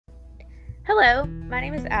Hello, my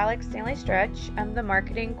name is Alex Stanley Stretch. I'm the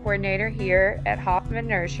marketing coordinator here at Hoffman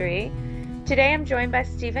Nursery. Today I'm joined by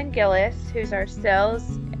Stephen Gillis, who's our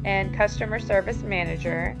sales and customer service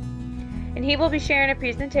manager, and he will be sharing a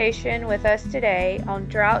presentation with us today on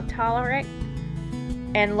drought tolerant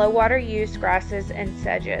and low water use grasses and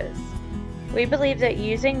sedges. We believe that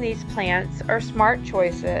using these plants are smart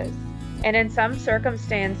choices and in some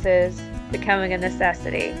circumstances becoming a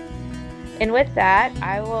necessity. And with that,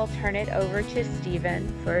 I will turn it over to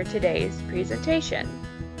Stephen for today's presentation.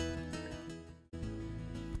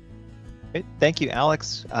 Great. Thank you,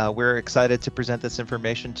 Alex. We're excited to present this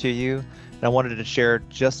information to you. And I wanted to share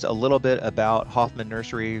just a little bit about Hoffman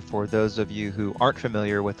Nursery for those of you who aren't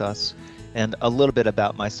familiar with us, and a little bit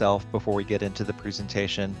about myself before we get into the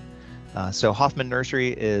presentation. So Hoffman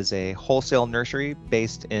Nursery is a wholesale nursery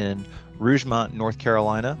based in Rougemont, North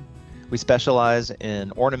Carolina. We specialize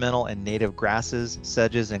in ornamental and native grasses,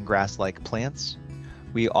 sedges, and grass-like plants.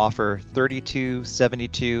 We offer 32,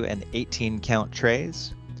 72, and 18 count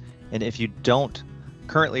trays. And if you don't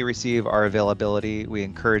currently receive our availability, we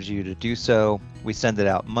encourage you to do so. We send it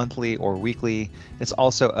out monthly or weekly. It's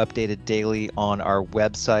also updated daily on our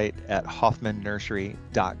website at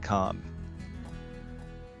hoffmannursery.com.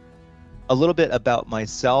 A little bit about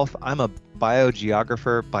myself. I'm a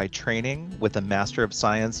biogeographer by training with a Master of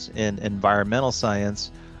Science in Environmental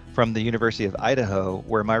Science from the University of Idaho,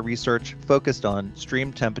 where my research focused on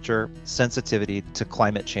stream temperature sensitivity to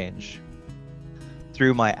climate change.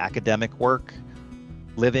 Through my academic work,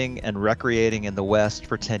 living and recreating in the West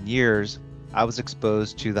for 10 years, I was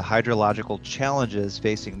exposed to the hydrological challenges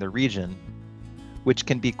facing the region, which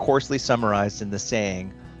can be coarsely summarized in the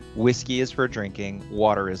saying, "Whiskey is for drinking,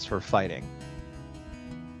 water is for fighting."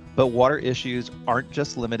 But water issues aren't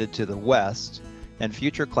just limited to the West, and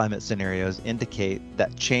future climate scenarios indicate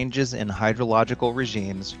that changes in hydrological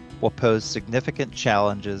regimes will pose significant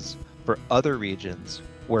challenges for other regions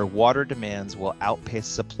where water demands will outpace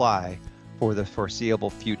supply for the foreseeable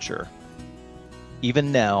future.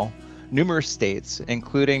 Even now, numerous states,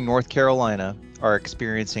 including North Carolina, are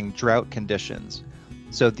experiencing drought conditions.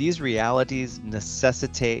 So these realities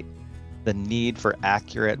necessitate the need for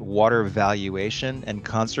accurate water valuation and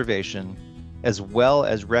conservation, as well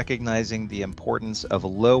as recognizing the importance of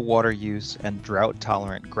low water use and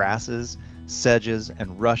drought-tolerant grasses, sedges,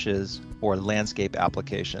 and rushes for landscape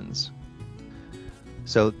applications.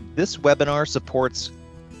 So this webinar supports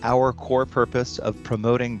our core purpose of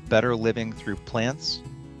promoting better living through plants,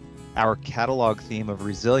 our catalog theme of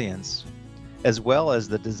resilience, as well as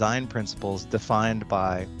the design principles defined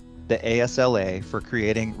by the ASLA for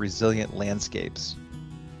creating resilient landscapes.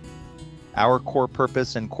 Our core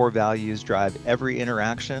purpose and core values drive every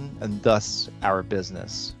interaction and thus our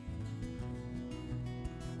business.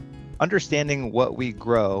 Understanding what we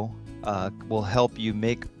grow will help you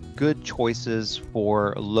make good choices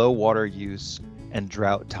for low water use and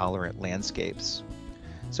drought tolerant landscapes.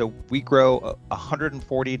 So we grow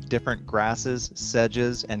 140 different grasses,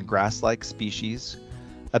 sedges, and grass-like species.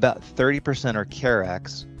 About 30% are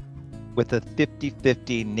carex, with a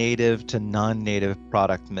 50-50 native to non-native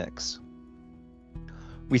product mix.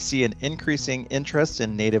 We see an increasing interest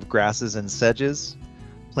in native grasses and sedges,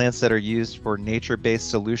 plants that are used for nature-based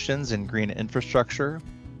solutions in green infrastructure,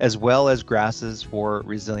 as well as grasses for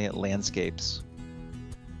resilient landscapes.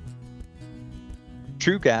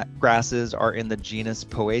 True grasses are in the genus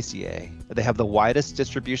Poaceae. They have the widest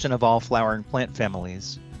distribution of all flowering plant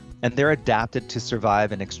families, and they're adapted to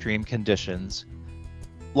survive in extreme conditions,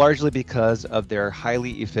 largely because of their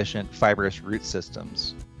highly efficient fibrous root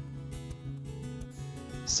systems.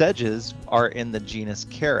 Sedges are in the genus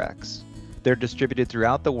Carex. They're distributed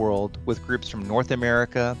throughout the world with groups from North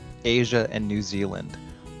America, Asia, and New Zealand.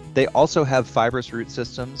 They also have fibrous root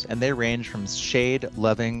systems, and they range from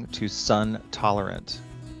shade-loving to sun-tolerant.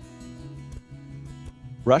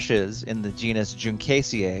 Rushes in the genus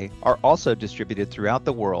Juncaceae are also distributed throughout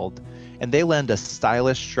the world, and they lend a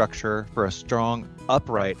stylish structure for a strong,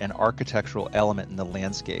 upright, and architectural element in the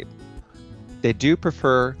landscape. They do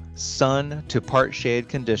prefer sun to part shade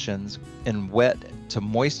conditions in wet to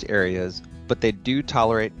moist areas, but they do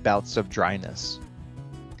tolerate bouts of dryness.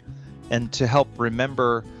 And to help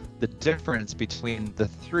remember the difference between the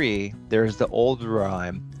three, there's the old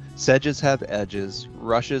rhyme: sedges have edges,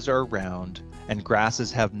 rushes are round, and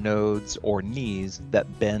grasses have nodes or knees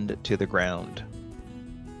that bend to the ground.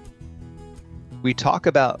 We talk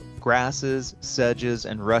about grasses, sedges,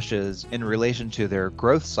 and rushes in relation to their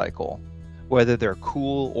growth cycle, whether they're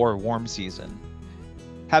cool or warm season.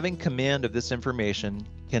 Having command of this information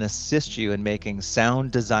can assist you in making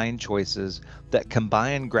sound design choices that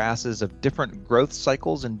combine grasses of different growth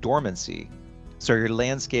cycles and dormancy, so your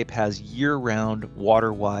landscape has year-round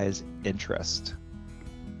water-wise interest.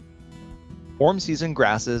 Warm season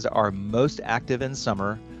grasses are most active in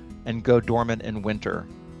summer and go dormant in winter.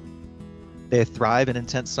 They thrive in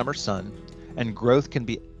intense summer sun, and growth can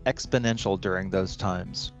be exponential during those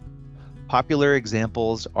times. Popular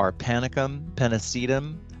examples are panicum,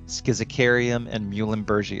 pennisetum, schizocarium, and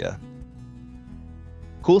muhlenbergia.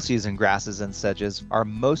 Cool season grasses and sedges are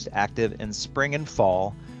most active in spring and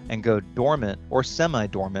fall and go dormant or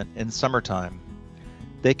semi-dormant in summertime.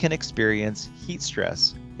 They can experience heat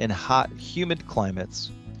stress in hot, humid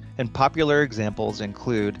climates, and popular examples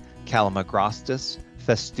include calamagrostis,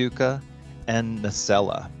 festuca, and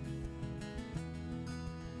nacella.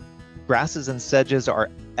 Grasses and sedges are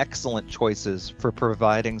excellent choices for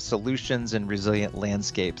providing solutions in resilient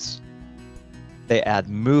landscapes. They add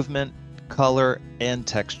movement, color, and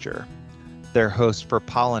texture. They're hosts for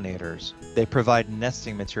pollinators. They provide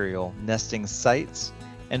nesting material, nesting sites,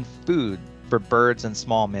 and food for birds and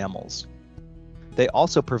small mammals. They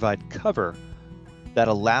also provide cover that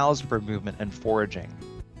allows for movement and foraging.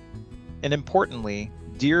 And importantly,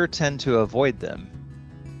 deer tend to avoid them,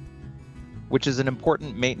 which is an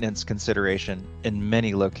important maintenance consideration in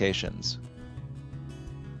many locations.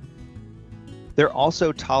 They're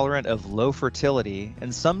also tolerant of low fertility,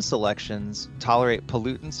 and some selections tolerate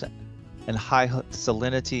pollutants and high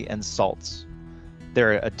salinity and salts.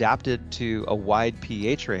 They're adapted to a wide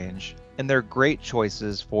pH range, and they're great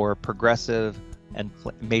choices for progressive and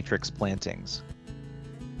matrix plantings.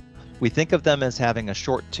 We think of them as having a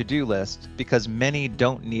short to-do list because many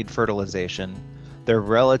don't need fertilization. They're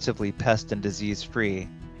relatively pest and disease free,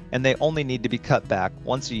 and they only need to be cut back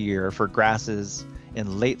once a year for grasses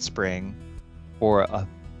in late spring or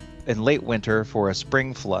in late winter for a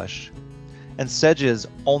spring flush, and sedges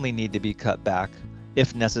only need to be cut back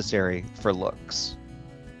if necessary for looks.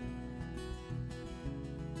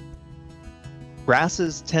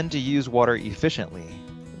 Grasses tend to use water efficiently.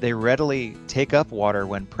 They readily take up water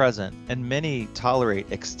when present, and many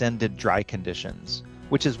tolerate extended dry conditions,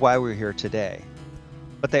 which is why we're here today.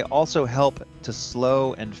 But they also help to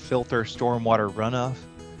slow and filter stormwater runoff,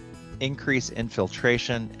 increase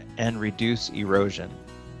infiltration, and reduce erosion.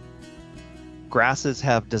 Grasses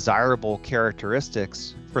have desirable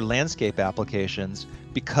characteristics for landscape applications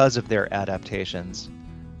because of their adaptations,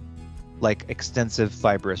 like extensive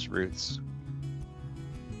fibrous roots.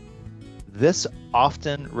 This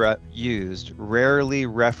often used, rarely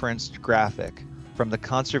referenced graphic from the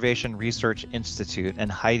Conservation Research Institute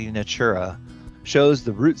and Heidi Natura shows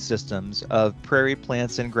the root systems of prairie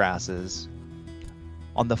plants and grasses.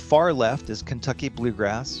 On the far left is Kentucky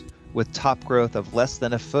bluegrass with top growth of less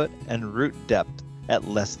than a foot and root depth at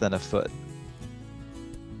less than a foot.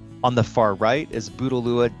 On the far right is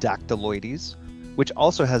Bouteloua dactyloides, which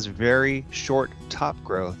also has very short top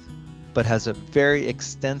growth, but has a very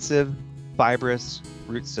extensive fibrous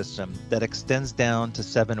root system that extends down to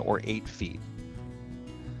 7 or 8 feet.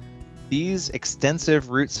 These extensive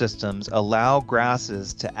root systems allow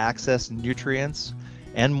grasses to access nutrients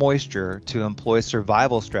and moisture to employ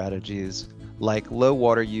survival strategies like low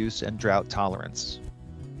water use and drought tolerance.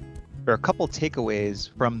 There are a couple takeaways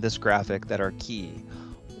from this graphic that are key.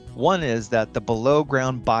 One is that the below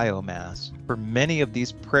ground biomass for many of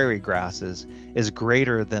these prairie grasses is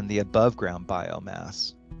greater than the above ground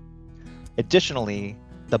biomass. Additionally,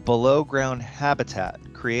 the below ground habitat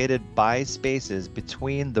created by spaces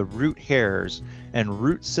between the root hairs and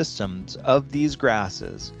root systems of these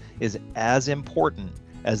grasses is as important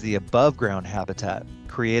as the above ground habitat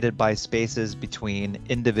created by spaces between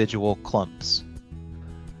individual clumps.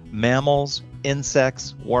 Mammals,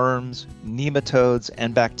 insects, worms, nematodes,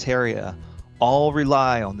 and bacteria all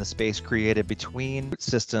rely on the space created between root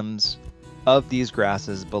systems of these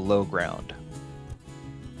grasses below ground.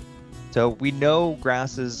 So we know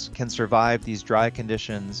grasses can survive these dry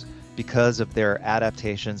conditions because of their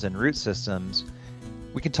adaptations and root systems.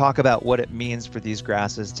 We can talk about what it means for these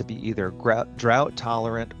grasses to be either drought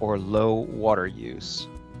tolerant or low water use.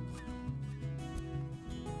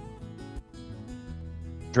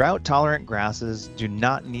 Drought tolerant grasses do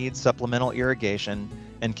not need supplemental irrigation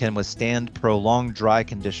and can withstand prolonged dry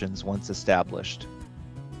conditions once established.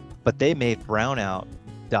 But they may brown out,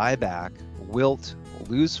 die back, wilt,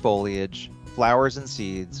 lose foliage, flowers and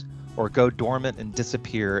seeds, or go dormant and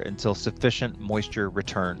disappear until sufficient moisture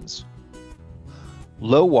returns.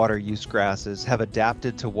 Low water use grasses have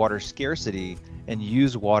adapted to water scarcity and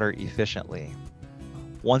use water efficiently.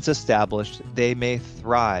 Once established, they may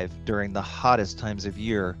thrive during the hottest times of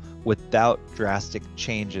year without drastic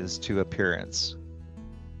changes to appearance.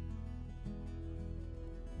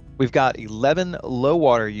 We've got 11 low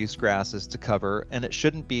water use grasses to cover, and it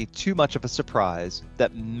shouldn't be too much of a surprise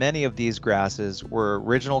that many of these grasses were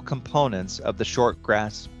original components of the short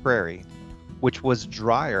grass prairie, which was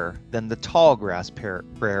drier than the tall grass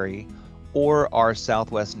prairie or our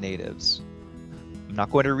Southwest natives. I'm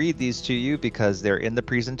not going to read these to you because they're in the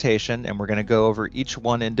presentation and we're going to go over each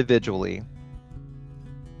one individually.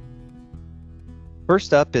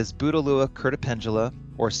 First up is Bouteloua curtipendula,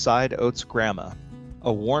 or side oats grama,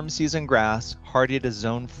 a warm season grass hardy to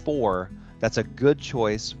zone 4 that's a good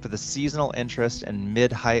choice for the seasonal interest and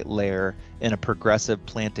mid-height layer in a progressive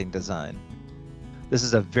planting design. This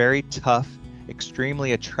is a very tough,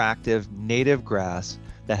 extremely attractive native grass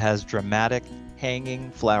that has dramatic hanging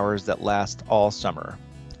flowers that last all summer.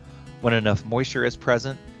 When enough moisture is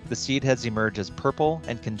present, the seed heads emerge as purple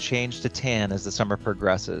and can change to tan as the summer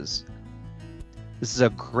progresses. This is a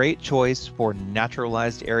great choice for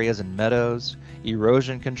naturalized areas and meadows,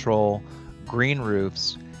 erosion control, green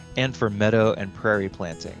roofs, and for meadow and prairie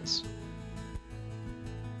plantings.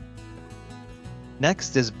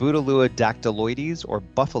 Next is Bouteloua dactyloides, or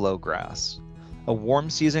buffalo grass, a warm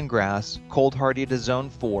season grass, cold hardy to zone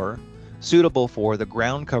 4, suitable for the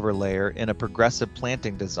ground cover layer in a progressive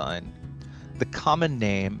planting design. The common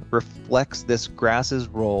name reflects this grass's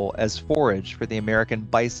role as forage for the American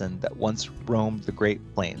bison that once roamed the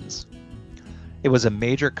Great Plains. It was a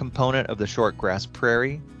major component of the short grass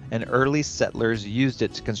prairie, and early settlers used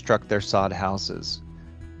it to construct their sod houses.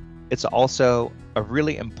 It's also a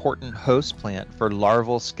really important host plant for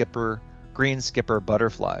larval green skipper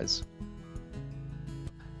butterflies.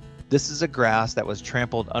 This is a grass that was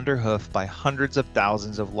trampled underhoof by hundreds of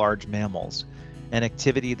thousands of large mammals, an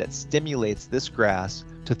activity that stimulates this grass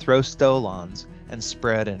to throw stolons and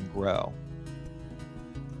spread and grow.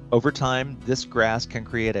 Over time, this grass can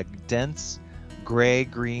create a dense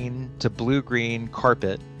gray-green to blue-green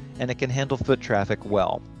carpet, and it can handle foot traffic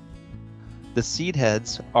well. The seed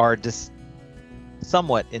heads are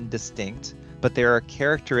somewhat indistinct, but they are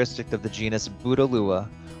characteristic of the genus Bouteloua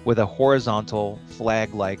with a horizontal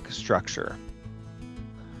flag-like structure.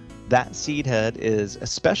 That seed head is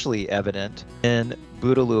especially evident in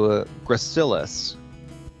Bouteloua gracilis,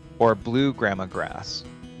 or blue grama grass.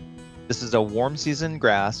 This is a warm season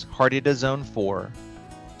grass hardy to zone 4,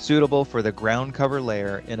 suitable for the ground cover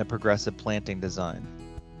layer in a progressive planting design.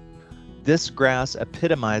 This grass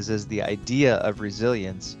epitomizes the idea of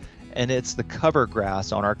resilience, and it's the cover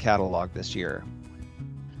grass on our catalog this year.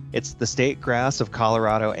 It's the state grass of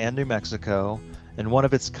Colorado and New Mexico, and one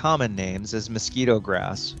of its common names is mosquito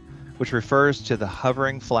grass, which refers to the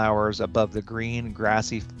hovering flowers above the green,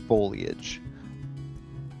 grassy foliage.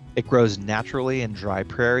 It grows naturally in dry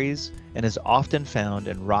prairies and is often found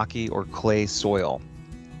in rocky or clay soil.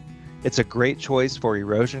 It's a great choice for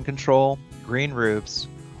erosion control, green roofs,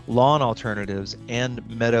 lawn alternatives, and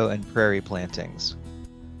meadow and prairie plantings.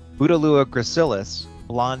 Bouteloua gracilis,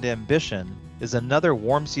 blonde ambition, is another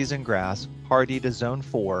warm season grass hardy to zone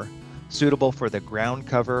 4, suitable for the ground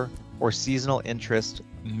cover or seasonal interest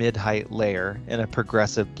mid-height layer in a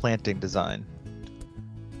progressive planting design.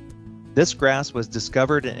 This grass was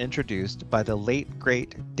discovered and introduced by the late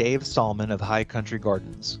great Dave Salmon of High Country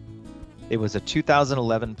Gardens. It was a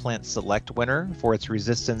 2011 Plant Select winner for its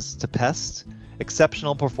resistance to pests,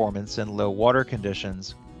 exceptional performance in low water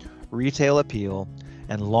conditions, retail appeal,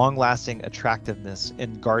 and long-lasting attractiveness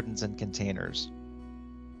in gardens and containers.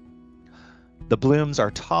 The blooms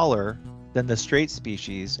are taller than the straight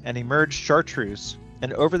species and emerge chartreuse,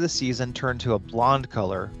 and over the season turn to a blonde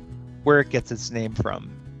color, where it gets its name from.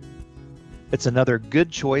 It's another good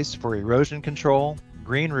choice for erosion control,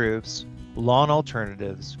 green roofs, lawn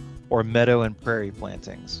alternatives, or meadow and prairie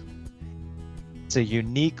plantings. It's a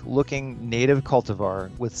unique looking native cultivar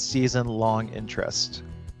with season-long interest.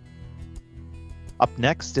 Up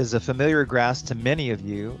next is a familiar grass to many of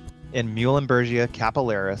you in Muhlenbergia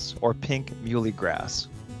capillaris, or pink muhly grass.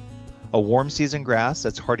 A warm season grass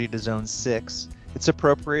that's hardy to zone 6, it's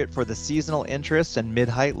appropriate for the seasonal interest and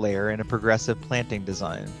mid-height layer in a progressive planting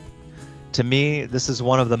design. To me, this is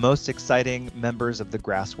one of the most exciting members of the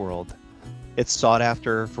grass world. It's sought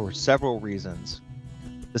after for several reasons.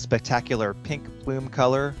 The spectacular pink plume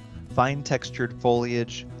color, fine textured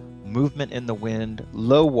foliage, movement in the wind,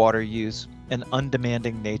 low water use, and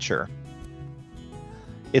undemanding nature.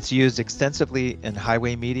 It's used extensively in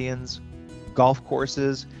highway medians, golf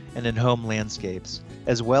courses, and in home landscapes,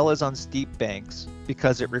 as well as on steep banks,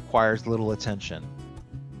 because it requires little attention.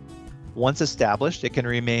 Once established, it can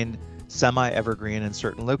remain semi-evergreen in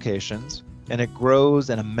certain locations, and it grows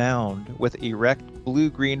in a mound with erect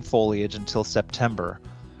blue-green foliage until September,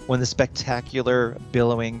 when the spectacular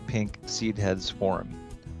billowing pink seed heads form.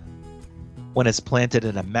 When it's planted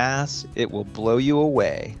in a mass, it will blow you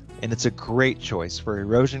away, and it's a great choice for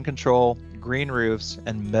erosion control, green roofs,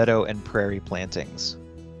 and meadow and prairie plantings.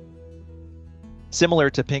 Similar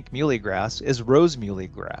to pink muhly grass is rose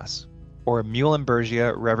muhly grass, or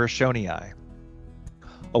Muhlenbergia reversionii,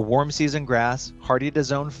 a warm season grass hardy to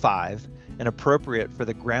zone 5 and appropriate for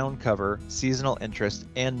the ground cover, seasonal interest,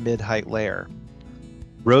 and mid-height layer.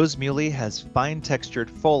 Rose muhly has fine textured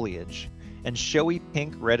foliage and showy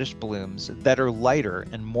pink reddish blooms that are lighter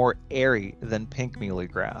and more airy than pink muhly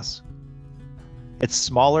grass. It's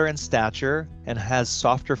smaller in stature and has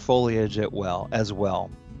softer foliage as well.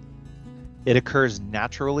 It occurs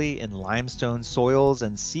naturally in limestone soils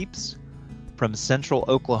and seeps from central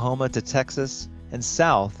Oklahoma to Texas and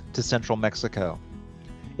south to central Mexico.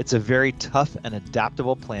 It's a very tough and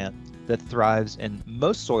adaptable plant that thrives in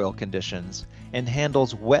most soil conditions and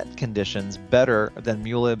handles wet conditions better than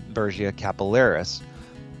Muhlenbergia capillaris,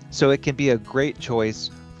 so it can be a great choice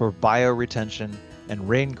for bioretention and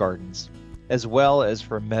rain gardens, as well as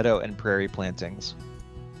for meadow and prairie plantings.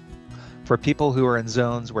 For people who are in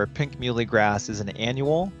zones where pink muhly grass is an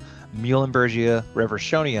annual, Muhlenbergia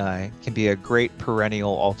reversionii can be a great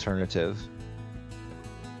perennial alternative.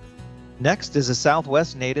 Next is a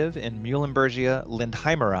Southwest native in Muhlenbergia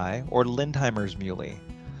lindheimeri, or Lindheimer's muhly.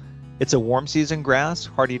 It's a warm season grass,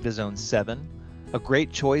 hardy to zone 7, a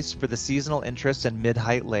great choice for the seasonal interest and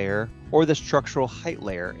mid-height layer or the structural height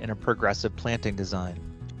layer in a progressive planting design.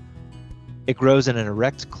 It grows in an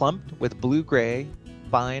erect clump with blue-gray,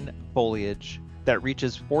 fine foliage that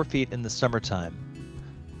reaches 4 feet in the summertime,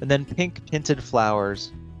 and then pink tinted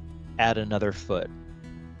flowers add another foot.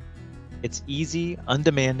 It's easy,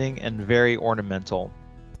 undemanding, and very ornamental.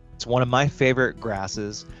 It's one of my favorite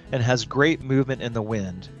grasses and has great movement in the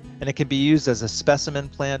wind, and it can be used as a specimen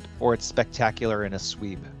plant or it's spectacular in a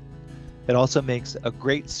sweep. It also makes a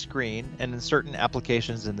great screen, and in certain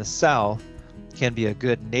applications in the south can be a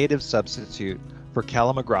good native substitute for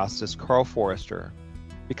Calamagrostis Carl Forrester,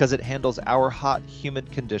 because it handles our hot,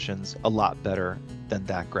 humid conditions a lot better than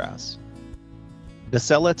that grass.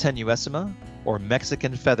 Nacella tenuissima, or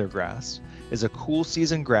Mexican feathergrass, is a cool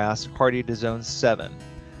season grass hardy to zone 7,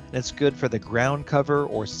 and it's good for the ground cover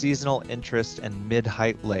or seasonal interest and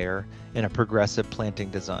mid-height layer in a progressive planting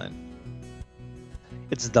design.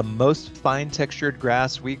 It's the most fine textured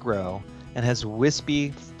grass we grow and has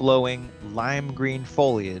wispy, flowing, lime green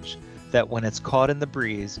foliage that when it's caught in the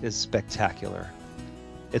breeze is spectacular.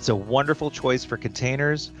 It's a wonderful choice for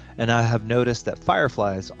containers, and I have noticed that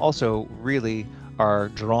fireflies also really are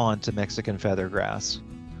drawn to Mexican feathergrass.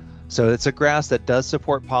 So it's a grass that does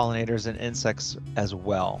support pollinators and insects as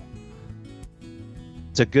well.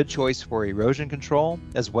 It's a good choice for erosion control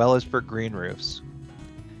as well as for green roofs.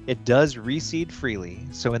 It does reseed freely,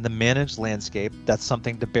 so in the managed landscape, that's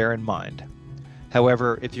something to bear in mind.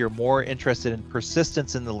 However, if you're more interested in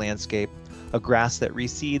persistence in the landscape, a grass that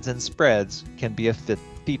reseeds and spreads can be a fit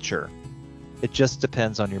feature. It just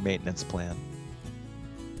depends on your maintenance plan.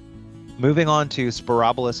 Moving on to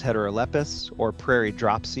Sporobolus heterolepis, or prairie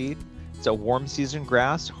dropseed. It's a warm season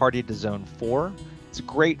grass, hardy to zone 4. It's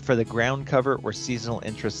great for the ground cover or seasonal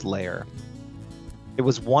interest layer. It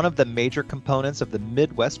was one of the major components of the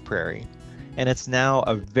Midwest prairie, and it's now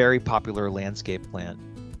a very popular landscape plant.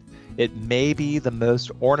 It may be the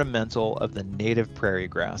most ornamental of the native prairie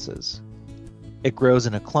grasses. It grows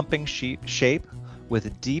in a clumping shape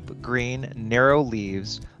with deep green, narrow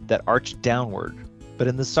leaves that arch downward, but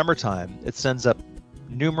in the summertime, it sends up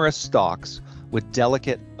numerous stalks with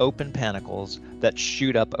delicate open panicles that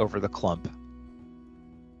shoot up over the clump.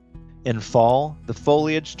 In fall, the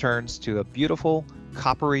foliage turns to a beautiful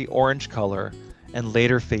coppery orange color and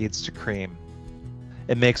later fades to cream.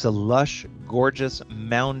 It makes a lush, gorgeous,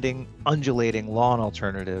 mounding, undulating lawn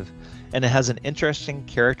alternative, and it has an interesting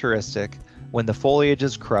characteristic when the foliage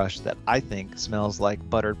is crushed that I think smells like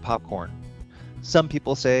buttered popcorn. Some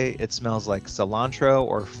people say it smells like cilantro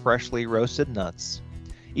or freshly roasted nuts.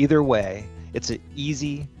 Either way, it's an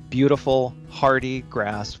easy, beautiful, hardy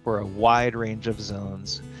grass for a wide range of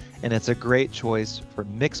zones, and it's a great choice for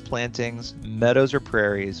mixed plantings, meadows or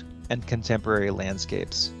prairies, and contemporary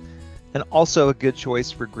landscapes, and also a good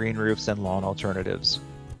choice for green roofs and lawn alternatives.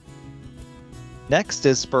 Next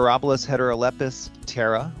is Sporobolus heterolepis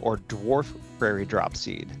terra, or dwarf prairie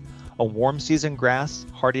dropseed, a warm season grass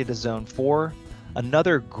hardy to zone 4,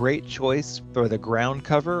 another great choice for the ground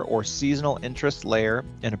cover or seasonal interest layer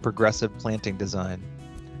in a progressive planting design.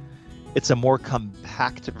 It's a more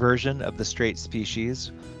compact version of the straight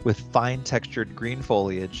species with fine textured green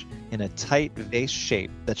foliage in a tight vase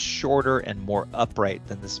shape that's shorter and more upright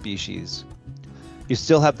than the species. You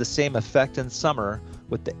still have the same effect in summer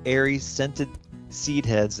with the airy scented seed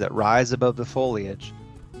heads that rise above the foliage,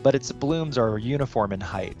 but its blooms are uniform in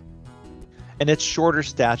height. And its shorter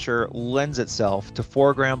stature lends itself to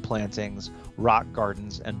foreground plantings, rock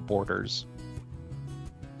gardens, and borders.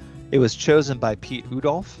 It was chosen by Pete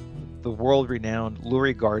Udolph, the world-renowned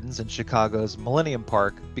Lurie Gardens in Chicago's Millennium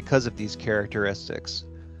Park, because of these characteristics.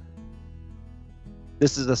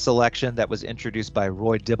 This is a selection that was introduced by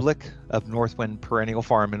Roy Diblick of Northwind Perennial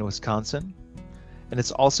Farm in Wisconsin. And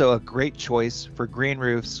it's also a great choice for green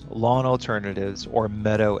roofs, lawn alternatives, or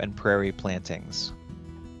meadow and prairie plantings.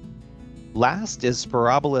 Last is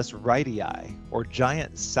Spirabolus wrightii, or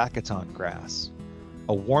giant saccaton grass.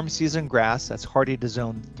 A warm season grass that's hardy to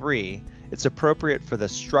zone 3, it's appropriate for the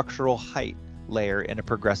structural height layer in a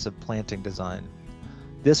progressive planting design.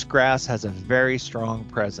 This grass has a very strong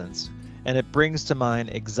presence, and it brings to mind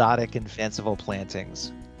exotic and fanciful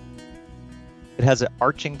plantings. It has an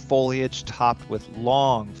arching foliage topped with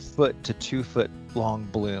long 1 to 2 foot long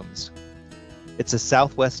blooms. It's a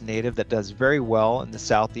Southwest native that does very well in the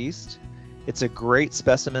Southeast. It's a great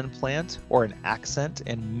specimen plant or an accent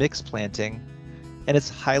in mixed planting, and it's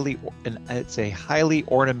a highly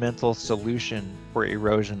ornamental solution for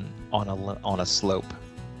erosion on a slope.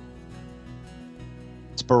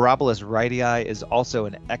 Spirabolus wrightii is also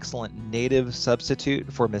an excellent native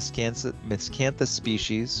substitute for Miscanthus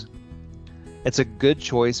species. It's a good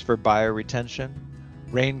choice for bioretention,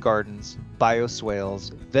 rain gardens,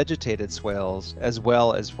 bioswales, vegetated swales, as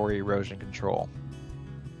well as for erosion control.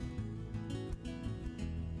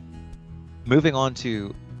 Moving on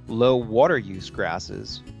to low water use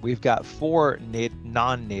grasses, we've got 4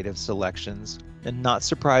 non-native selections, and not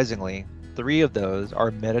surprisingly, 3 of those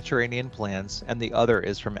are Mediterranean plants and the other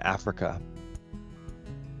is from Africa.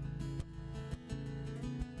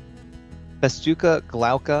 Festuca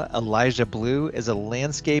glauca Elijah Blue is a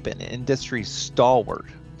landscape and industry stalwart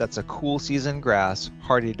that's a cool season grass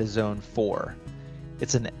hardy to zone 4.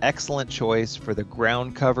 It's an excellent choice for the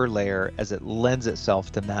ground cover layer as it lends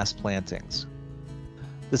itself to mass plantings.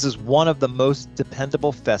 This is one of the most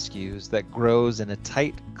dependable fescues that grows in a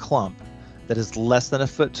tight clump that is less than a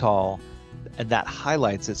foot tall, and that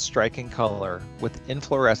highlights its striking color with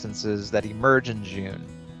inflorescences that emerge in June.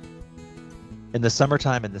 In the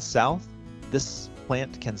summertime in the south, this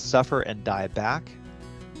plant can suffer and die back,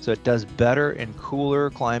 so it does better in cooler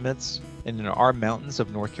climates and in our mountains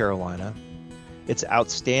of North Carolina. It's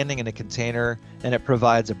outstanding in a container, and it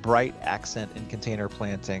provides a bright accent in container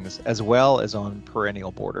plantings as well as on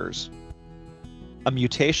perennial borders. A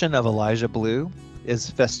mutation of Elijah Blue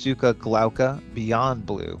is Festuca glauca Beyond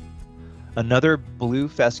Blue, another blue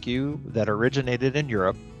fescue that originated in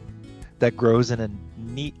Europe that grows in a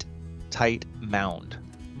neat, tight mound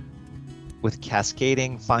with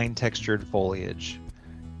cascading, fine-textured foliage.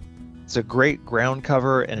 It's a great ground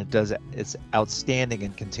cover, and it's outstanding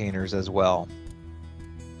in containers as well.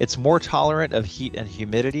 It's more tolerant of heat and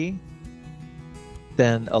humidity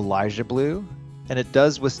than Elijah Blue, and it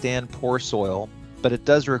does withstand poor soil, but it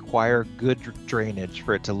does require good drainage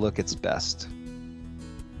for it to look its best.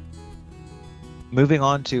 Moving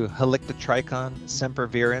on to Halictotrichon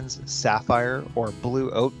sempervirens sapphire or blue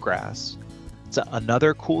oat grass. It's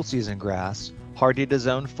another cool season grass, hardy to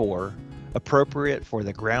zone 4, appropriate for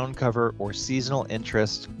the ground cover or seasonal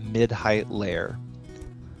interest mid-height layer.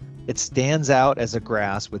 It stands out as a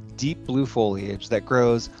grass with deep blue foliage that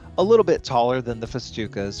grows a little bit taller than the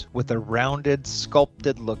festucas, with a rounded,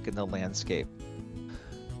 sculpted look in the landscape.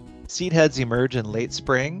 Seed heads emerge in late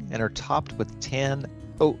spring and are topped with tan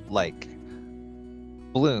oat-like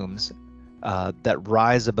blooms that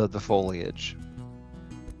rise above the foliage.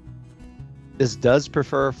 This does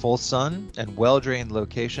prefer full sun and well-drained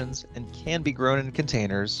locations and can be grown in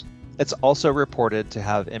containers. It's also reported to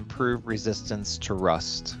have improved resistance to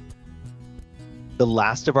rust. The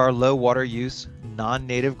last of our low water use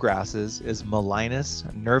non-native grasses is Malinus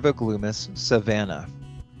nerviglumus savanna,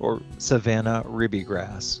 or savanna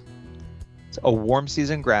ribbygrass. It's a warm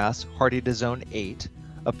season grass hardy to zone 8,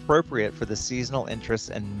 appropriate for the seasonal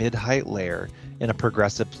interest and mid-height layer in a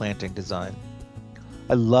progressive planting design.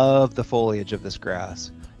 I love the foliage of this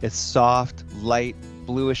grass. It's soft, light,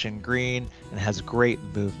 bluish and green, and has great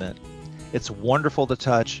movement. It's wonderful to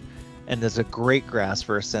touch and is a great grass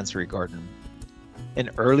for a sensory garden. In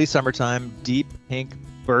early summertime, deep pink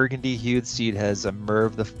burgundy-hued seed heads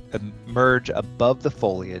emerge above the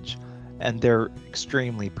foliage, and they're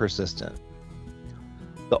extremely persistent.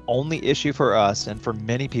 The only issue for us and for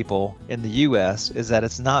many people in the US is that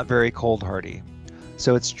it's not very cold hardy,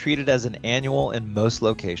 so it's treated as an annual in most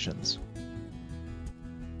locations.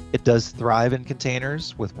 It does thrive in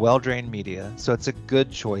containers with well-drained media, so it's a good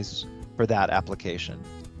choice for that application.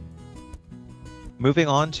 Moving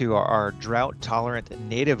on to our drought-tolerant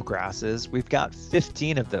native grasses, we've got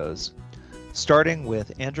 15 of those, starting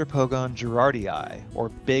with Andropogon girardii, or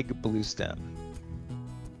big bluestem.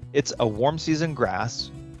 It's a warm season grass,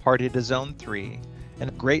 hardy to zone 3, and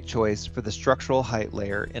a great choice for the structural height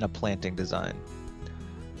layer in a planting design.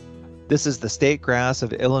 This is the state grass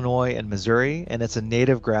of Illinois and Missouri, and it's a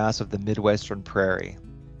native grass of the Midwestern prairie.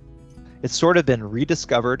 It's sort of been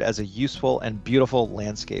rediscovered as a useful and beautiful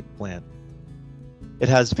landscape plant. It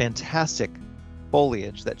has fantastic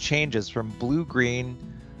foliage that changes from blue-green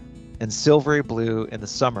and silvery blue in the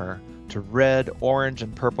summer to red, orange,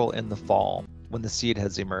 and purple in the fall when the seed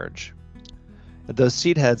heads emerge. Those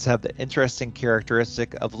seed heads have the interesting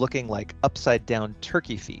characteristic of looking like upside-down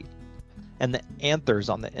turkey feet, and the anthers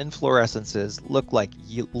on the inflorescences look like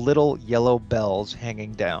little yellow bells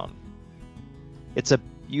hanging down. It's a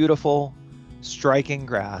beautiful, striking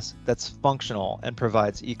grass that's functional and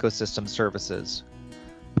provides ecosystem services.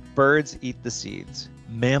 Birds eat the seeds,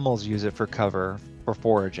 mammals use it for cover for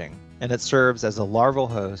foraging, and it serves as a larval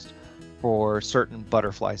host for certain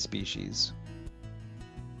butterfly species.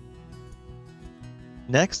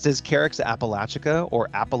 Next is Carex appalachica, or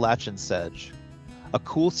Appalachian sedge. A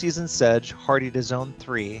cool season sedge hardy to zone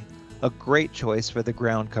 3, a great choice for the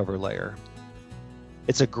ground cover layer.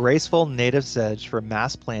 It's a graceful native sedge for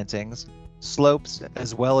mass plantings, slopes,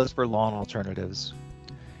 as well as for lawn alternatives.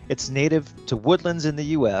 It's native to woodlands in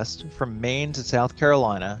the US, from Maine to South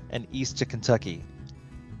Carolina and east to Kentucky.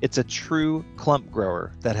 It's a true clump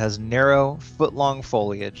grower that has narrow, foot-long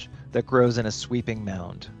foliage that grows in a sweeping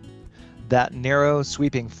mound. That narrow,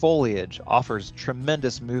 sweeping foliage offers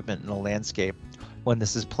tremendous movement in the landscape when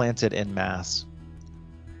this is planted en masse.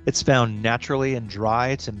 It's found naturally in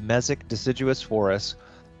dry to mesic deciduous forests,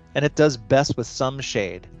 and it does best with some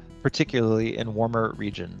shade, particularly in warmer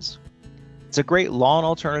regions. It's a great lawn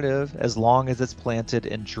alternative as long as it's planted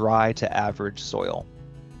in dry to average soil.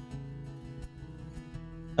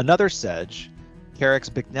 Another sedge, Carex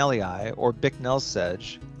bicknellii, or Bicknell's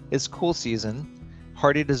sedge, is cool season,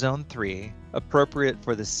 hardy to zone 3, appropriate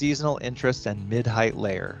for the seasonal interest and mid-height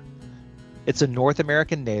layer. It's a North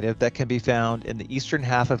American native that can be found in the eastern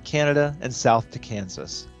half of Canada and south to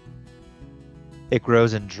Kansas. It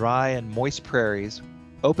grows in dry and moist prairies,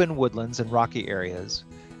 open woodlands, and rocky areas,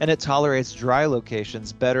 and it tolerates dry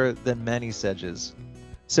locations better than many sedges.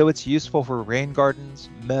 So it's useful for rain gardens,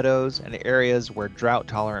 meadows, and areas where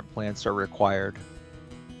drought-tolerant plants are required.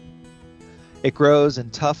 It grows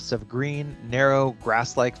in tufts of green, narrow,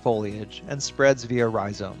 grass-like foliage and spreads via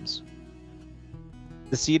rhizomes.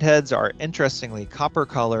 The seed heads are interestingly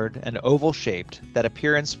copper-colored and oval-shaped that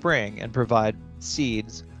appear in spring and provide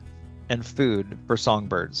seeds and food for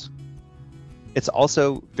songbirds. It's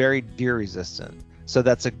also very deer-resistant, so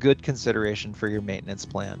that's a good consideration for your maintenance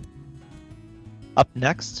plan. Up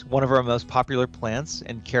next, one of our most popular plants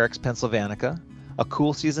in Carex pennsylvanica, a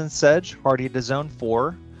cool season sedge hardy to zone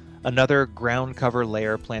 4, another ground cover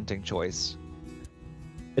layer planting choice.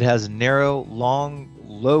 It has narrow, long,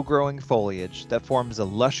 low-growing foliage that forms a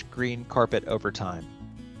lush green carpet over time.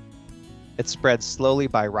 It spreads slowly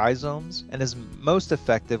by rhizomes and is most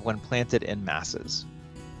effective when planted in masses.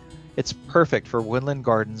 It's perfect for woodland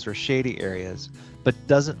gardens or shady areas, but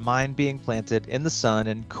doesn't mind being planted in the sun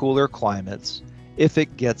in cooler climates if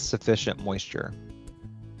it gets sufficient moisture.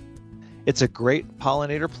 It's a great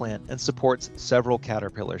pollinator plant and supports several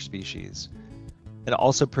caterpillar species. It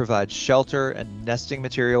also provides shelter and nesting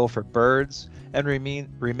material for birds and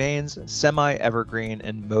remains semi-evergreen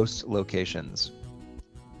in most locations.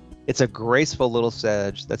 It's a graceful little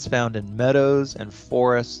sedge that's found in meadows and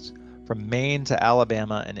forests from Maine to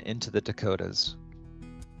Alabama and into the Dakotas.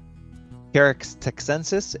 Carex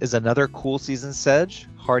texensis is another cool season sedge,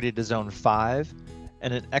 hardy to zone 5,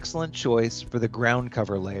 and an excellent choice for the ground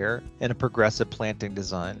cover layer in a progressive planting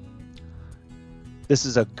design. This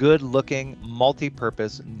is a good-looking,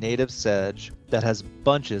 multi-purpose native sedge that has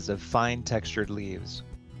bunches of fine textured leaves.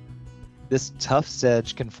 This tough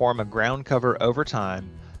sedge can form a ground cover over time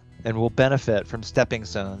and will benefit from stepping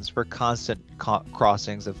stones for constant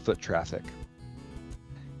crossings of foot traffic.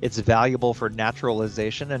 It's valuable for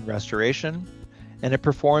naturalization and restoration, and it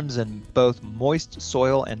performs in both moist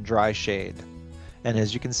soil and dry shade. And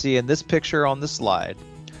as you can see in this picture on the slide,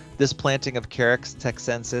 this planting of Carex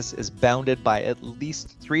texensis is bounded by at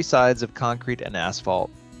least 3 sides of concrete and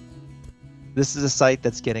asphalt. This is a site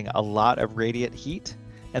that's getting a lot of radiant heat,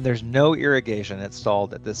 and there's no irrigation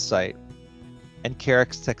installed at this site, and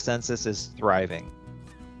Carex texensis is thriving.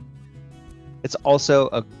 It's also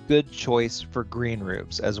a good choice for green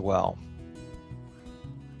roofs as well.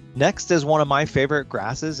 Next is one of my favorite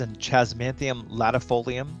grasses in Chasmanthium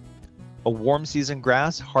latifolium, a warm season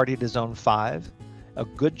grass hardy to zone 5, a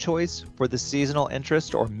good choice for the seasonal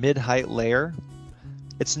interest or mid-height layer.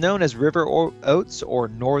 It's known as river oats or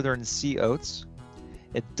northern sea oats.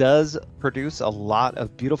 It does produce a lot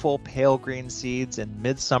of beautiful pale green seeds in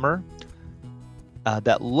midsummer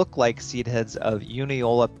that look like seed heads of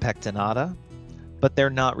Uniola pectinata, but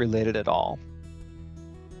they're not related at all.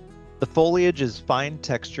 The foliage is fine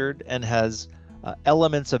textured and has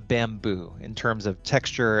elements of bamboo in terms of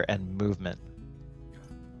texture and movement.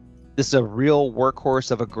 This is a real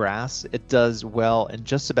workhorse of a grass. It does well in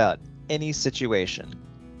just about any situation: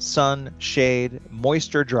 sun, shade,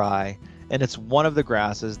 moist or dry, and it's one of the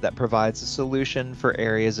grasses that provides a solution for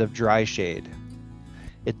areas of dry shade.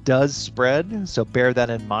 It does spread, so bear that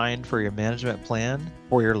in mind for your management plan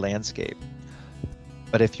for your landscape.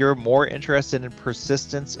 But if you're more interested in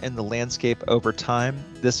persistence in the landscape over time,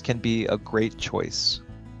 this can be a great choice.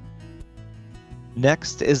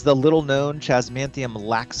 Next is the little-known Chasmanthium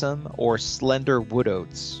laxum or slender wood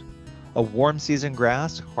oats, a warm season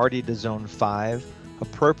grass hardy to zone 5,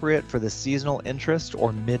 appropriate for the seasonal interest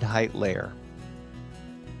or mid-height layer.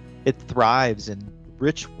 It thrives in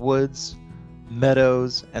rich woods,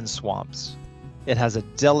 meadows, and swamps. It has a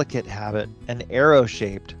delicate habit and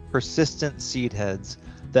arrow-shaped, persistent seed heads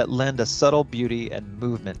that lend a subtle beauty and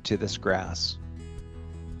movement to this grass.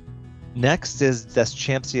 Next is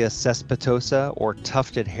Deschampsia cespitosa or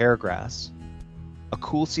tufted hairgrass, a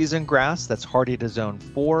cool season grass that's hardy to zone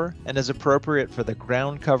 4 and is appropriate for the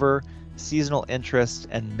ground cover, seasonal interest,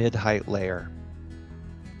 and mid-height layer.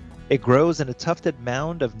 It grows in a tufted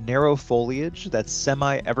mound of narrow foliage that's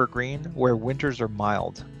semi-evergreen where winters are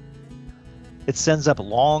mild. It sends up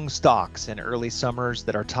long stalks in early summers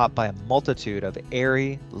that are topped by a multitude of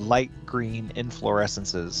airy, light green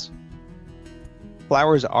inflorescences.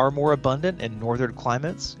 Flowers are more abundant in northern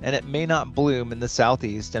climates, and it may not bloom in the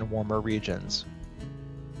southeast and warmer regions.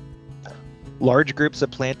 Large groups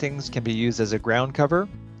of plantings can be used as a ground cover,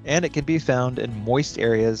 and it can be found in moist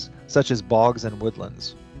areas such as bogs and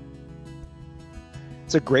woodlands.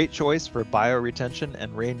 It's a great choice for bioretention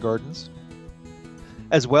and rain gardens,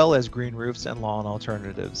 as well as green roofs and lawn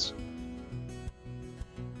alternatives.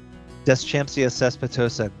 Deschampsia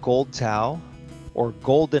cespitosa gold tau, or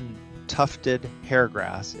golden tufted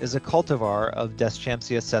hairgrass, is a cultivar of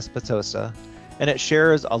Deschampsia cespitosa, and it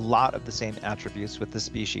shares a lot of the same attributes with the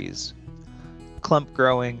species. Clump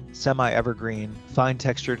growing, semi-evergreen, fine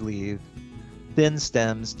textured leaf, thin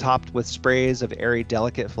stems topped with sprays of airy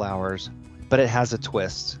delicate flowers, but it has a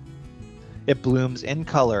twist. It blooms in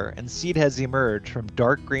color, and seed heads emerge from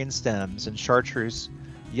dark green stems and chartreuse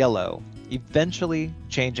yellow, eventually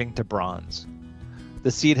changing to bronze. The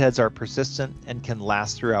seed heads are persistent and can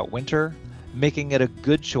last throughout winter, making it a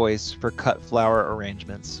good choice for cut flower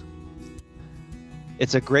arrangements.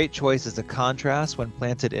 It's a great choice as a contrast when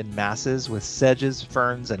planted in masses with sedges,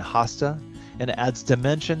 ferns, and hosta, and adds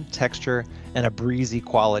dimension, texture, and a breezy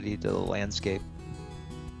quality to the landscape.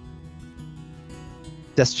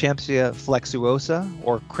 Deschampsia flexuosa,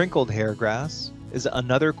 or crinkled hairgrass, is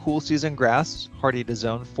another cool season grass hardy to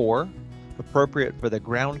zone 4, appropriate for the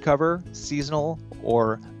ground cover, seasonal,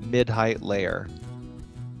 or mid-height layer.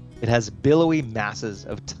 It has billowy masses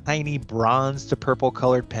of tiny bronze to purple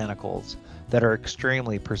colored panicles that are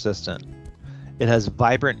extremely persistent. It has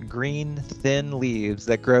vibrant green, thin leaves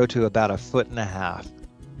that grow to about 1.5 feet.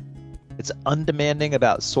 It's undemanding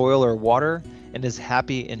about soil or water and is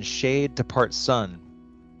happy in shade to part sun.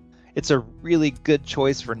 It's a really good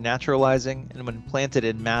choice for naturalizing, and when planted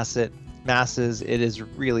in masses, it is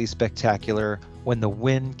really spectacular when the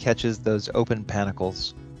wind catches those open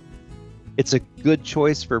panicles. It's a good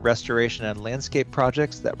choice for restoration and landscape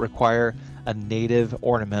projects that require a native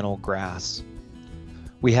ornamental grass.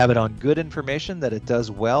 We have it on good information that it does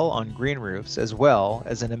well on green roofs as well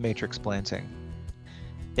as in a matrix planting.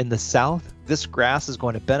 In the south, this grass is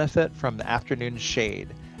going to benefit from the afternoon shade,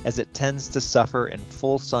 as it tends to suffer in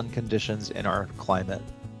full sun conditions in our climate.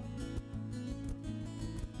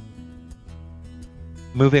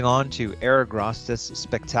 Moving on to Eragrostis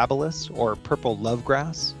spectabilis, or purple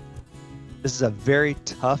lovegrass. This is a very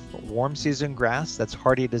tough warm season grass that's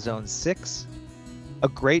hardy to zone 6, a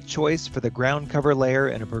great choice for the ground cover layer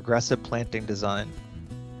in a progressive planting design.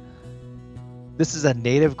 This is a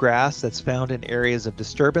native grass that's found in areas of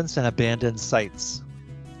disturbance and abandoned sites.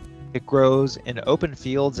 It grows in open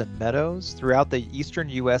fields and meadows throughout the eastern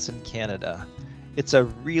US and Canada, It's a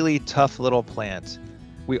really tough little plant.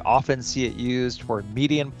 We often see it used for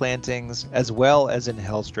median plantings as well as in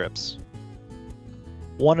hill strips.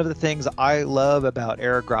 One of the things I love about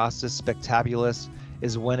Eragrostis spectabulis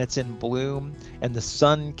is when it's in bloom and the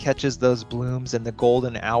sun catches those blooms in the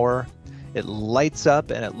golden hour. It lights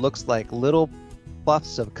up and it looks like little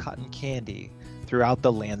puffs of cotton candy throughout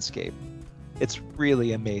the landscape. It's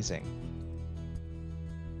really amazing.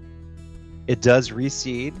 It does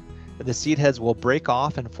reseed. The seed heads will break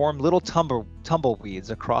off and form little tumbleweeds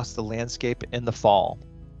across the landscape in the fall.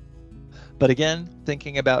 But again,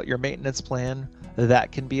 thinking about your maintenance plan,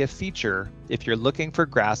 that can be a feature if you're looking for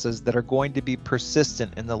grasses that are going to be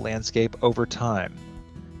persistent in the landscape over time.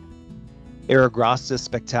 Eragrostis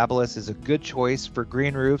spectabulis is a good choice for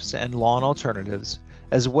green roofs and lawn alternatives,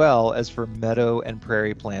 as well as for meadow and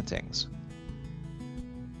prairie plantings.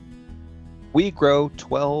 We grow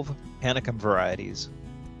 12 panicum varieties,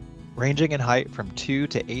 ranging in height from 2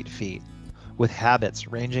 to 8 feet, with habits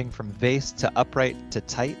ranging from vase to upright to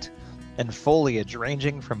tight, and foliage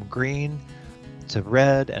ranging from green to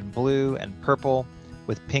red and blue and purple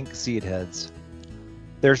with pink seed heads.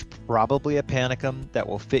 There's probably a panicum that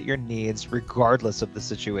will fit your needs regardless of the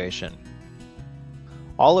situation.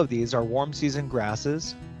 All of these are warm season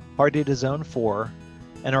grasses, hardy to zone 4,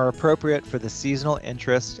 and are appropriate for the seasonal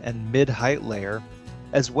interest and mid-height layer,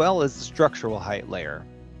 as well as the structural height layer.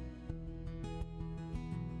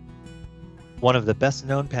 One of the best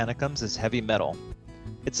known panicums is heavy metal.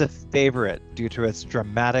 It's a favorite due to its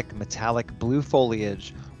dramatic metallic blue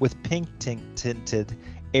foliage with pink tinted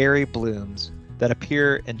airy blooms that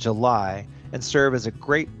appear in July and serve as a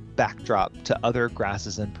great backdrop to other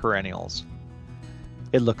grasses and perennials.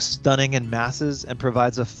 It looks stunning in masses and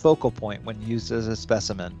provides a focal point when used as a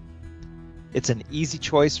specimen. It's an easy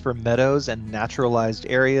choice for meadows and naturalized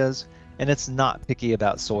areas, and it's not picky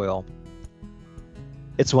about soil.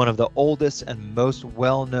 It's one of the oldest and most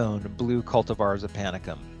well-known blue cultivars of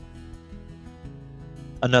panicum.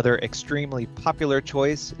 Another extremely popular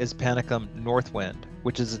choice is Panicum Northwind,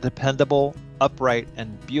 which is a dependable, upright,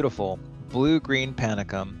 and beautiful blue-green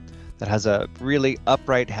panicum that has a really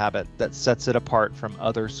upright habit that sets it apart from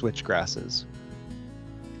other switchgrasses.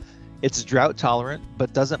 It's drought tolerant,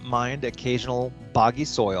 but doesn't mind occasional boggy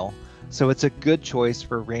soil, so it's a good choice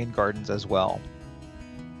for rain gardens as well.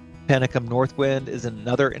 Panicum Northwind is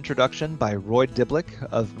another introduction by Roy Diblick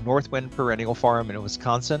of Northwind Perennial Farm in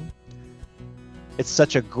Wisconsin. It's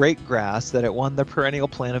such a great grass that it won the Perennial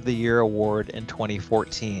Plant of the Year award in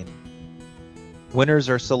 2014. Winners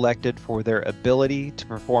are selected for their ability to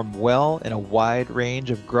perform well in a wide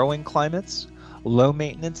range of growing climates, low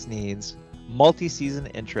maintenance needs, multi-season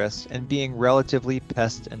interests, and being relatively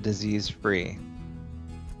pest and disease free.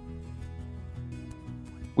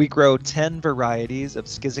 We grow 10 varieties of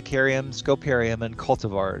Schizocarium, Scoparium, and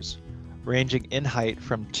cultivars, ranging in height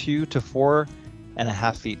from 2 to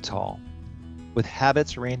 4.5 feet tall, with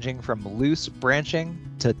habits ranging from loose branching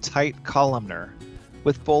to tight columnar,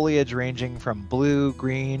 with foliage ranging from blue,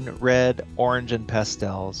 green, red, orange, and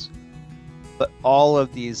pastels. But all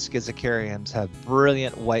of these Schizocariums have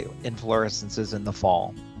brilliant white inflorescences in the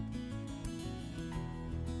fall.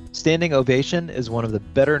 Standing Ovation is one of the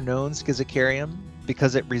better known Schizocarium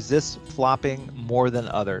because it resists flopping more than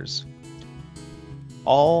others.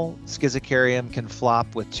 All Schizocarium can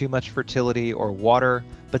flop with too much fertility or water,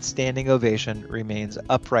 but Standing Ovation remains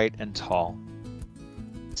upright and tall.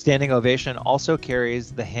 Standing Ovation also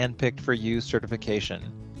carries the Handpicked for You certification.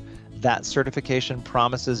 That certification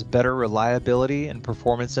promises better reliability and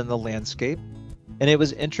performance in the landscape, and it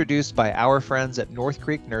was introduced by our friends at North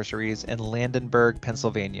Creek Nurseries in Landenberg,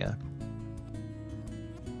 Pennsylvania.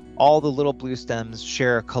 All the little blue stems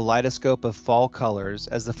share a kaleidoscope of fall colors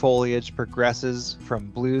as the foliage progresses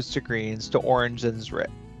from blues to greens to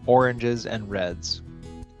oranges and reds.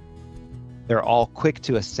 They're all quick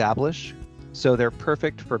to establish, so they're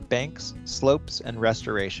perfect for banks, slopes, and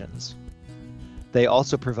restorations. They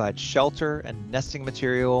also provide shelter and nesting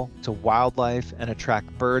material to wildlife and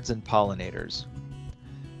attract birds and pollinators.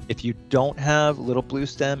 If you don't have little blue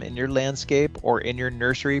stem in your landscape or in your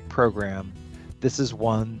nursery program, this is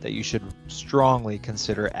one that you should strongly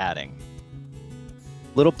consider adding.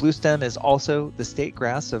 Little blue stem is also the state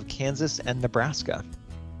grass of Kansas and Nebraska.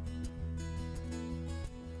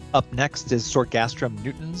 Up next is Sorghastrum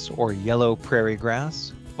nutans, or yellow prairie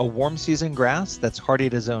grass, a warm season grass that's hardy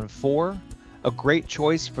to zone 4, a great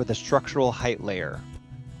choice for the structural height layer.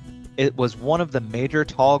 It was one of the major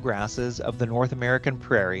tall grasses of the North American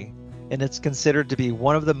prairie, and it's considered to be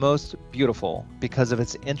one of the most beautiful because of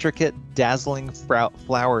its intricate, dazzling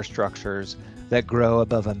flower structures that grow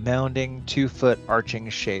above a mounding 2-foot arching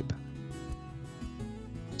shape.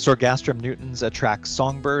 Sorghastrum nutans attract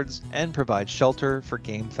songbirds and provide shelter for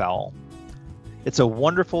game fowl. It's a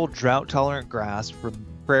wonderful drought-tolerant grass for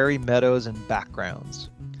prairie meadows and backgrounds.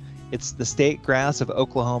 It's the state grass of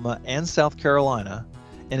Oklahoma and South Carolina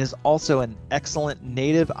and is also an excellent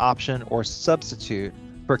native option or substitute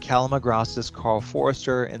for Calamagrostis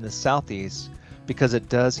carl-forester in the southeast because it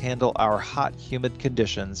does handle our hot, humid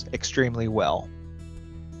conditions extremely well.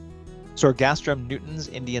 Sorghastrum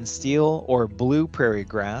nutans Indian steel or blue prairie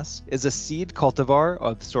grass is a seed cultivar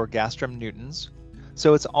of Sorghastrum nutans,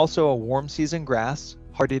 so it's also a warm season grass,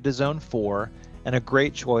 hardy to zone 4, and a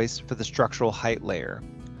great choice for the structural height layer.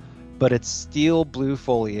 But its steel blue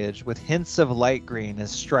foliage with hints of light green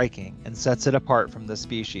is striking and sets it apart from the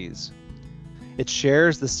species. It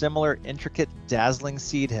shares the similar intricate dazzling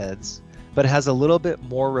seed heads, but has a little bit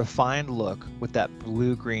more refined look with that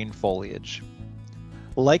blue-green foliage.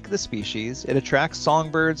 Like the species, it attracts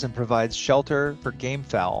songbirds and provides shelter for game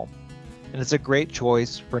fowl, and it's a great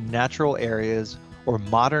choice for natural areas or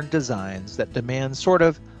modern designs that demand sort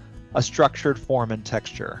of a structured form and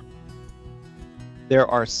texture. There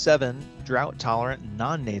are 7 drought-tolerant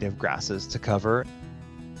non-native grasses to cover.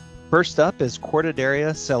 First up is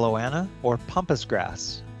Cordaderia celoana or pampas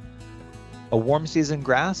grass. A warm season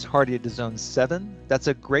grass hardy to zone 7 that's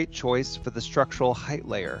a great choice for the structural height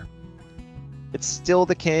layer. It's still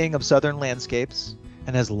the king of southern landscapes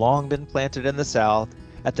and has long been planted in the south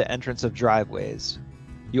at the entrance of driveways.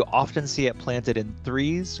 You often see it planted in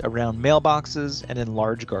threes around mailboxes and in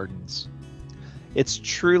large gardens. It's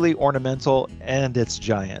truly ornamental and it's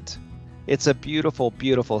giant. It's a beautiful,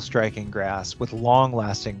 beautiful striking grass with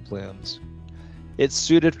long-lasting plumes. It's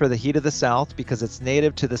suited for the heat of the south because it's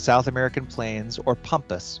native to the South American plains or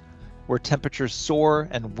pampas, where temperatures soar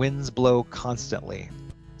and winds blow constantly.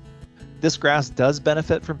 This grass does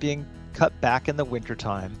benefit from being cut back in the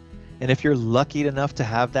wintertime, and if you're lucky enough to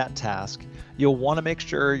have that task, you'll want to make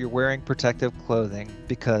sure you're wearing protective clothing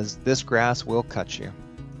because this grass will cut you.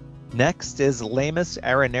 Next is Lamus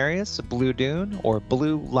arenarius blue dune or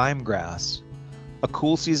blue lime grass. A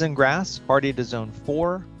cool season grass, hardy to zone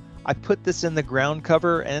 4. I put this in the ground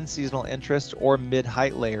cover and seasonal interest or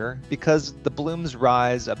mid-height layer because the blooms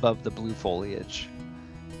rise above the blue foliage.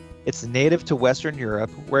 It's native to Western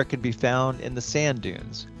Europe where it can be found in the sand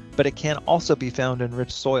dunes, but it can also be found in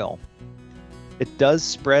rich soil. It does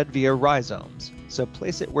spread via rhizomes, so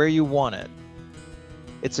place it where you want it.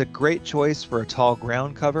 It's a great choice for a tall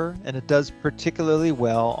ground cover, and it does particularly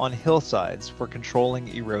well on hillsides for controlling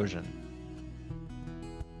erosion.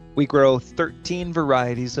 We grow 13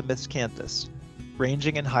 varieties of miscanthus,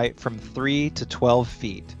 ranging in height from 3 to 12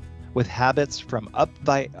 feet, with habits from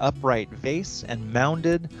upright vase and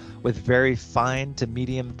mounded with very fine to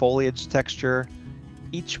medium foliage texture,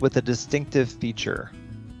 each with a distinctive feature.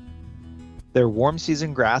 They're warm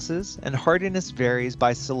season grasses, and hardiness varies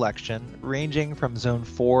by selection, ranging from zone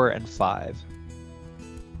 4 and 5.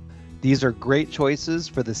 These are great choices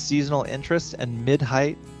for the seasonal interest and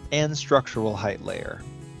mid-height and structural height layer.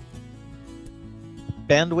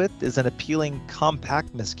 Bandwidth is an appealing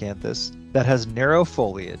compact miscanthus that has narrow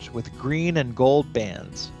foliage with green and gold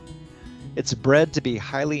bands. It's bred to be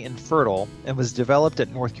highly infertile and was developed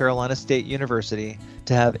at North Carolina State University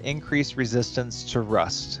to have increased resistance to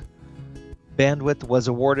rust. Bandwidth was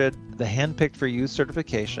awarded the Handpicked for You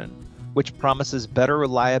certification, which promises better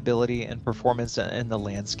reliability and performance in the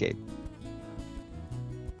landscape.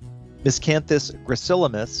 Miscanthus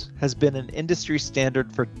gracilis has been an industry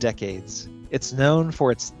standard for decades. It's known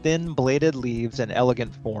for its thin bladed leaves and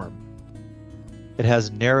elegant form. It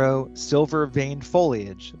has narrow, silver-veined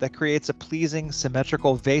foliage that creates a pleasing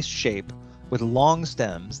symmetrical vase shape with long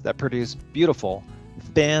stems that produce beautiful,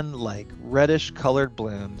 fan-like reddish-colored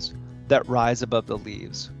blooms that rise above the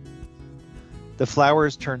leaves. The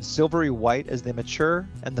flowers turn silvery white as they mature,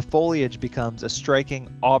 and the foliage becomes a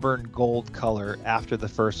striking auburn gold color after the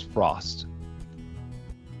first frost.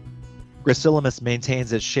 Gracilis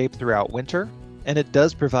maintains its shape throughout winter, and it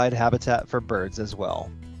does provide habitat for birds as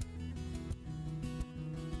well.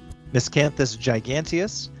 Miscanthus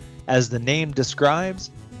giganteus, as the name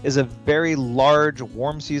describes, is a very large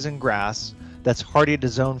warm season grass that's hardy to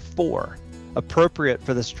zone 4, appropriate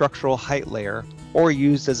for the structural height layer or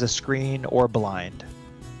used as a screen or blind.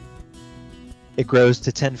 It grows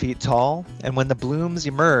to 10 feet tall, and when the blooms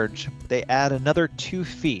emerge, they add another 2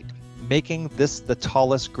 feet, making this the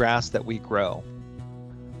tallest grass that we grow.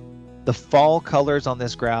 The fall colors on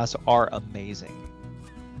this grass are amazing.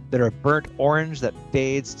 They're a burnt orange that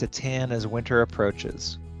fades to tan as winter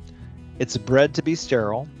approaches. It's bred to be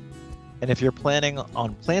sterile, and if you're planning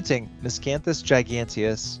on planting Miscanthus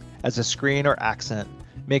giganteus as a screen or accent,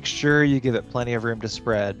 Make sure you give it plenty of room to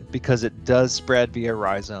spread because it does spread via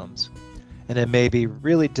rhizomes, and it may be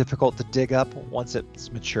really difficult to dig up once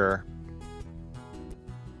it's mature.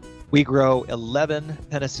 We grow 11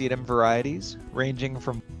 Pennisetum varieties ranging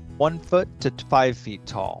from 1 foot to 5 feet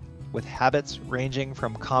tall, with habits ranging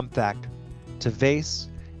from compact to vase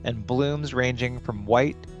and blooms ranging from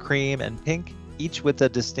white, cream, and pink, each with a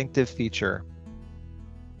distinctive feature.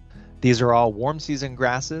 These are all warm season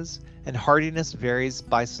grasses, and hardiness varies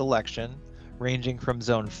by selection, ranging from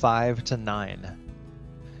zone 5 to 9.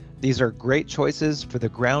 These are great choices for the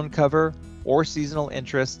ground cover or seasonal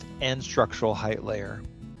interest and structural height layer.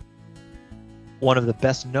 One of the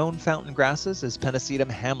best known fountain grasses is Pennisetum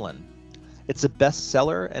Hamlin. It's a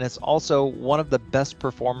bestseller, and it's also one of the best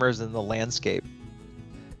performers in the landscape.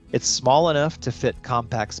 It's small enough to fit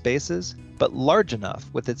compact spaces, but large enough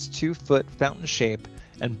with its 2-foot fountain shape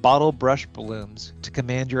and bottle brush blooms to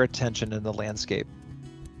command your attention in the landscape.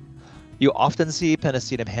 You often see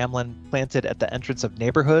Pennisetum Hamlin planted at the entrance of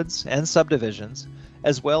neighborhoods and subdivisions,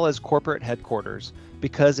 as well as corporate headquarters,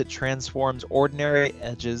 because it transforms ordinary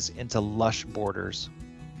edges into lush borders.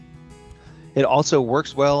 It also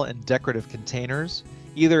works well in decorative containers,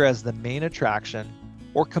 either as the main attraction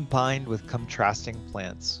or combined with contrasting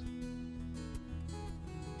plants.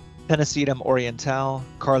 Pennisetum Oriental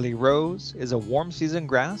Carly Rose is a warm season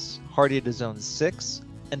grass, hardy to zone 6,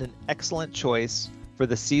 and an excellent choice for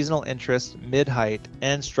the seasonal interest, mid-height,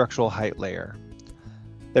 and structural height layer.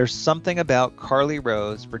 There's something about Carly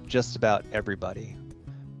Rose for just about everybody.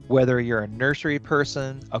 Whether you're a nursery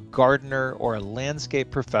person, a gardener, or a landscape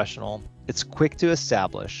professional, it's quick to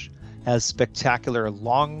establish, has spectacular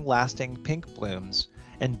long-lasting pink blooms,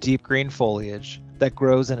 and deep green foliage that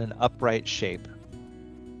grows in an upright shape.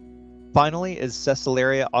 Finally is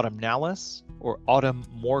Cecillaria autumnalis, or autumn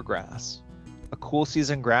moorgrass, a cool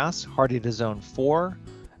season grass hardy to zone 4.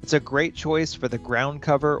 It's a great choice for the ground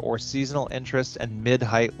cover or seasonal interest and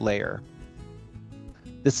mid-height layer.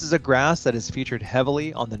 This is a grass that is featured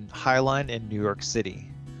heavily on the High Line in New York City.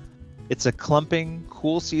 It's a clumping,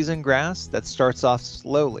 cool season grass that starts off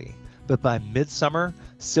slowly, but by midsummer,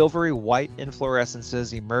 silvery white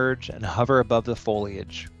inflorescences emerge and hover above the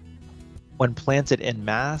foliage. When planted en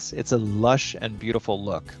masse, it's a lush and beautiful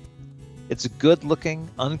look. It's good-looking,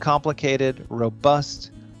 uncomplicated,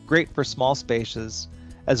 robust, great for small spaces,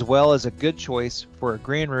 as well as a good choice for a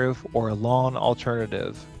green roof or a lawn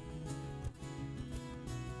alternative.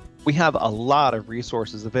 We have a lot of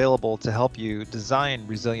resources available to help you design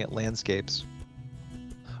resilient landscapes,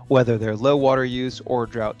 whether they're low water use or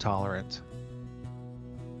drought tolerant.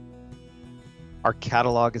 Our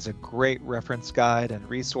catalog is a great reference guide and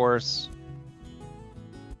resource.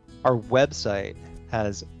 Our website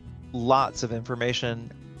has lots of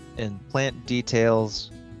information and plant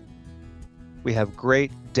details. We have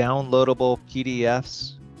great downloadable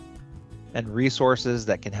PDFs and resources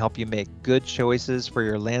that can help you make good choices for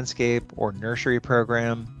your landscape or nursery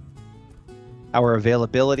program. Our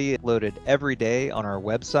availability is loaded every day on our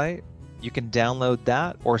website. You can download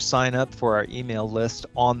that or sign up for our email list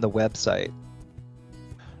on the website.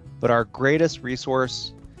 But our greatest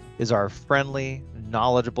resource is our friendly,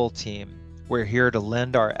 knowledgeable team. We're here to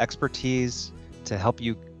lend our expertise to help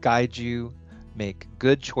you guide you make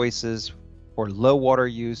good choices for low water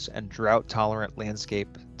use and drought tolerant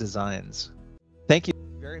landscape designs. Thank you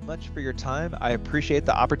very much for your time. I appreciate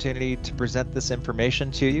the opportunity to present this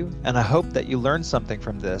information to you, and I hope that you learned something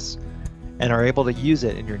from this and are able to use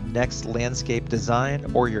it in your next landscape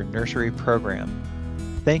design or your nursery program.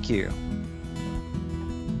 Thank you.